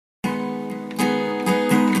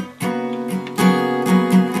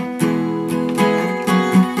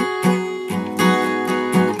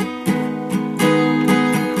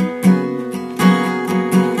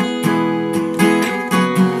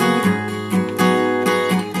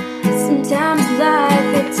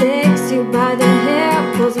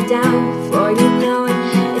before you know it,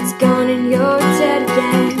 it's gone and you're dead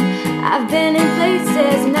again. I've been in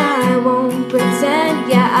places and I won't pretend.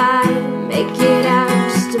 Yeah, I make it out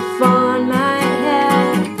just to fall on my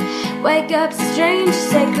head. Wake up strange,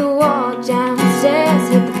 take a walk downstairs,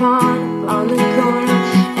 hit the pawn on the corner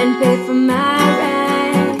and pay for my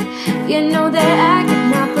rent. You know that I could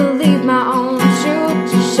not believe my own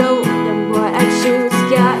truth. To show them what I choose,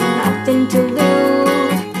 got nothing to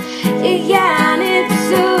lose. Yeah, and it's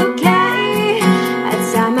okay. I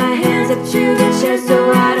tie my hands up to the chair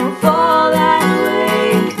so I don't fall that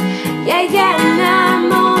way. Yeah, and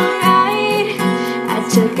I'm alright. I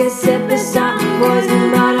took a sip of something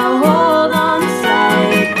poison, but I'll hold on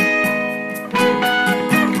tight.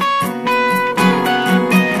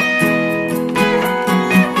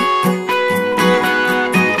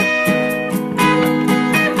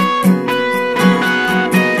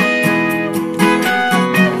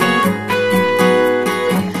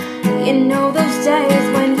 You know those days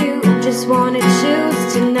when you just wanna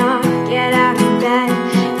choose to not get out of bed.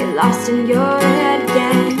 You're lost in your head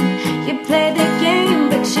again. You play the game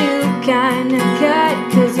but you kinda cut,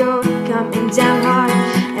 'cause you're coming down hard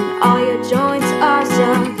and all your joints are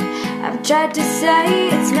stuck. I've tried to say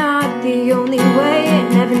it's not the only way. I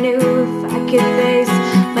never knew if I could face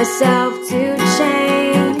myself to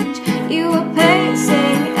change. You were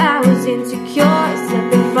pacing, I was insecure,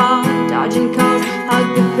 slipping, falling, dodging calls,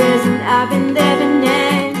 hugged the prison I've been living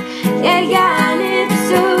in. Yeah, and it's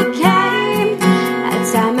okay. I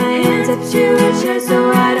tie my hands up to a chair so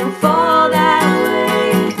I don't fall that way.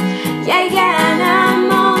 Yeah, and I'm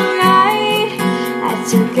alright. I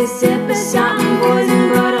took a sip of something poison,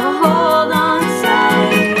 but I'll hold on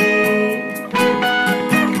tight.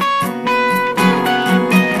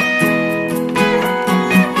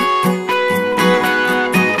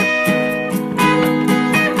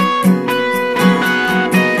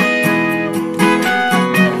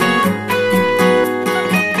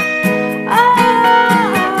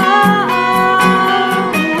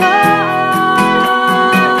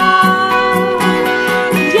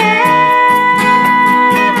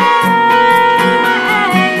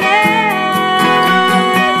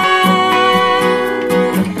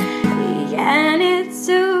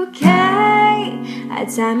 I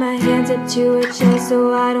tie my hands up to a chair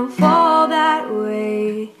so I don't fall that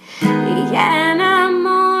way. Yeah, and I'm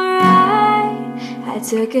alright. I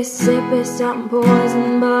took a sip of something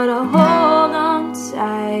poison, but I'll hold on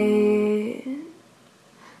tight.